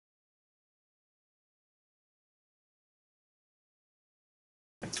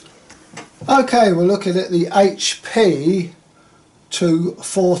Okay, we're looking at the HP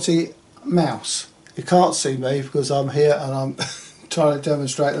 240 mouse. You can't see me because I'm here and I'm trying to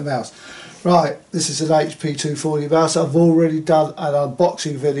demonstrate the mouse. Right, this is an HP 240 mouse. I've already done an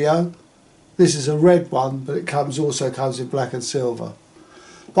unboxing video. This is a red one, but it also comes in black and silver.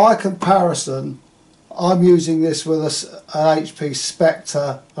 By comparison, I'm using this with an HP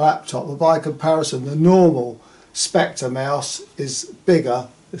Spectre laptop, but by comparison, the normal Spectre mouse is bigger.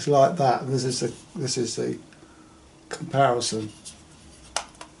 It's like that, and this is the comparison.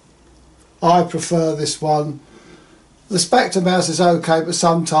 I prefer this one. The Spectre mouse is okay, but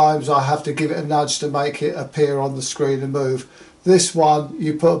sometimes I have to give it a nudge to make it appear on the screen and move. This one,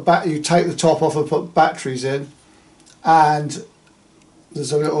 you take the top off and put batteries in, and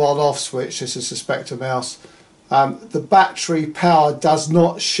there's a little on-off switch. This is the Spectre mouse. The battery power does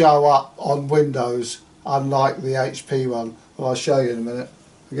not show up on Windows, unlike the HP one. Well, I'll show you in a minute.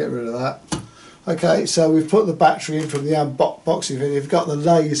 I'll get rid of that. Okay, so we've put the battery in from the unboxing video. You've got the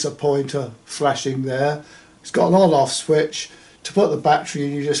laser pointer flashing there. It's got an on-off switch. To put the battery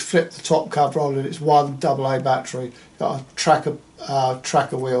in, you just flip the top cover on, and it's one AA battery. Got a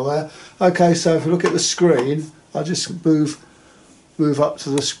tracker wheel there. Okay, so if you look at the screen, I'll just move up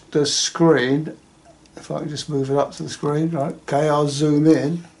to the screen. If I can just move it up to the screen, right? Okay, I'll zoom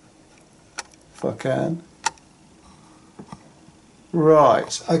in if I can.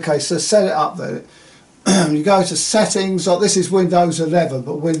 Right, okay, so set it up then. You go to settings. This is Windows 11,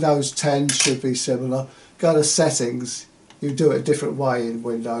 but Windows 10 should be similar. Go to settings. You do it a different way in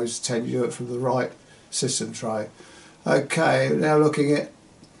Windows 10. You do it from the right system tray. Okay, now looking at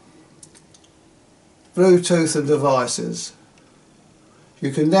Bluetooth and devices.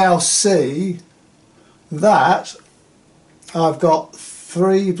 You can now see that I've got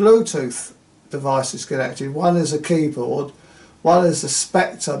 3 Bluetooth devices connected. One is a keyboard, one is a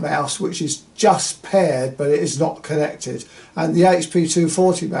Spectre mouse, which is just paired but it is not connected, and the HP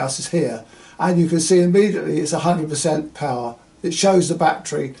 240 mouse is here, and you can see immediately it's 100% power. It shows the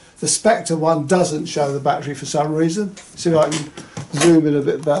battery. The Spectre one doesn't show the battery for some reason. See if I can zoom in a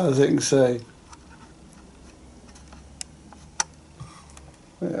bit better so you can see.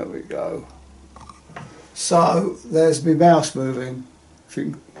 There we go. So there's my mouse moving. If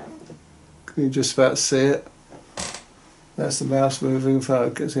you can you just about see it. That's the mouse moving.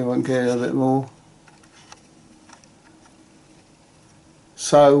 Focus. See if I can get it a bit more.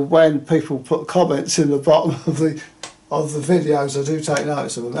 So when people put comments in the bottom of the videos, I do take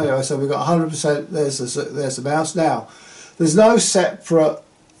notice of them. Anyway, so we've got 100%. There's the mouse. Now, there's no separate.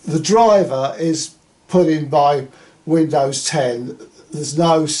 The driver is put in by Windows 10. There's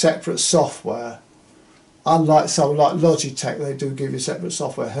no separate software. Unlike someone like Logitech, they do give you separate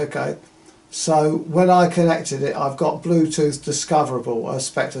software. Okay, so when I connected it, I've got Bluetooth discoverable as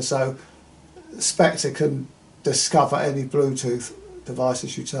Spectre, so Spectre can discover any Bluetooth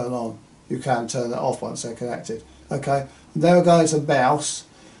devices you turn on. You can turn that off once they're connected. Okay, and then we're going to mouse,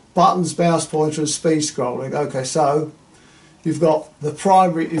 buttons, mouse pointer, and speed scrolling. Okay, so you've got the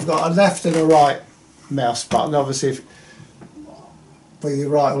primary, you've got a left and a right mouse button. Obviously, if whether you're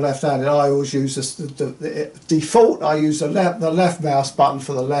right or left-handed, I always use the default. I use the left mouse button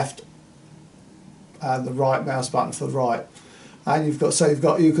for the left, and the right mouse button for the right. And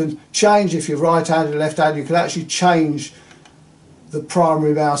you can change if you're right-handed, left-handed. You can actually change the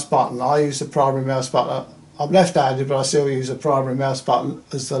primary mouse button. I use the primary mouse button. I'm left-handed, but I still use the primary mouse button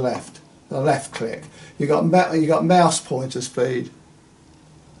as the left click. You got mouse pointer speed.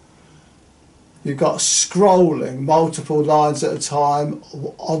 You've got scrolling, multiple lines at a time,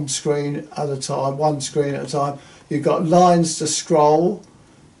 on screen at a time, one screen at a time. You've got lines to scroll.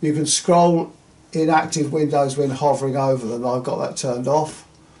 You can scroll in active windows when hovering over them. I've got that turned off.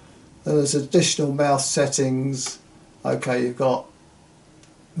 Then there's additional mouse settings. Okay, you've got,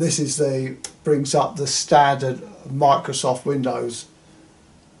 brings up the standard Microsoft Windows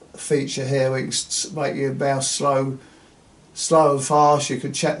feature here where you can make your mouse slow and fast. You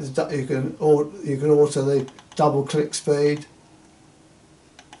can check you can alter the double click speed.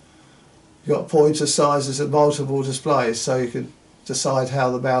 You've got pointer sizes and multiple displays, so you can decide how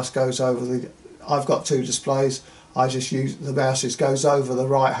the mouse goes over the. I've got 2 displays. I just use the mouse just goes over the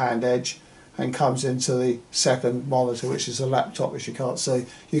right hand edge and comes into the second monitor, which is a laptop, which you can't see.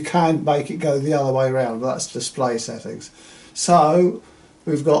 You can make it go the other way around, but that's display settings. So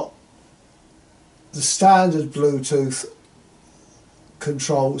we've got the standard Bluetooth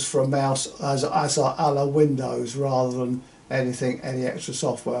controls for a mouse as a la Windows rather than any extra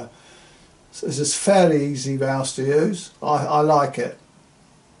software. So it's a fairly easy mouse to use. I like it.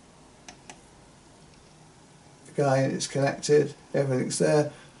 Again, it's connected, everything's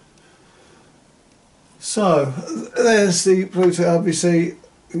there. So there's the Bluetooth LBC. You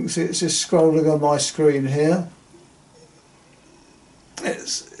can see it's just scrolling on my screen here.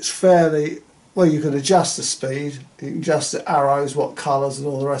 It's fairly well. You can adjust the speed. You can adjust the arrows, what colours, and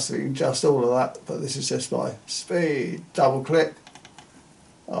all the rest of it. You can adjust all of that. But this is just my speed. Double click.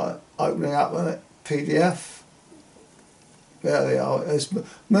 Opening up with it. PDF. There they are. It's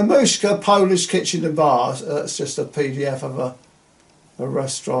Mamushka Polish Kitchen and Bar. That's just a PDF of a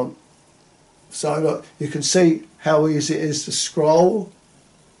restaurant. So look, you can see how easy it is to scroll.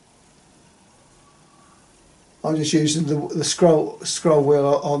 I'm just using the scroll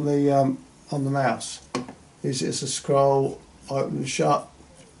wheel on the mouse. Use it as a scroll, open and shut.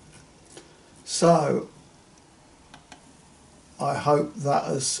 So I hope that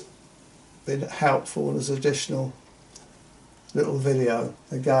has been helpful as additional little video.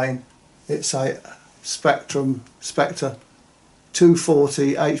 Again, it's a Spectre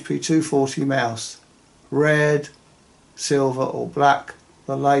 240 HP 240 mouse, red, silver or black,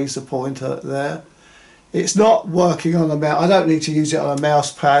 the laser pointer there. It's not working on the mouse. I don't need to use it on a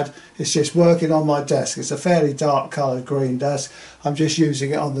mouse pad. It's just working on my desk. It's a fairly dark coloured green desk. I'm just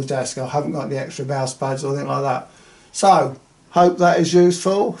using it on the desk. I haven't got any extra mouse pads or anything like that. So, hope that is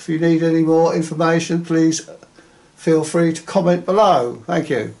useful. If you need any more information, please feel free to comment below. Thank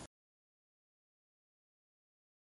you.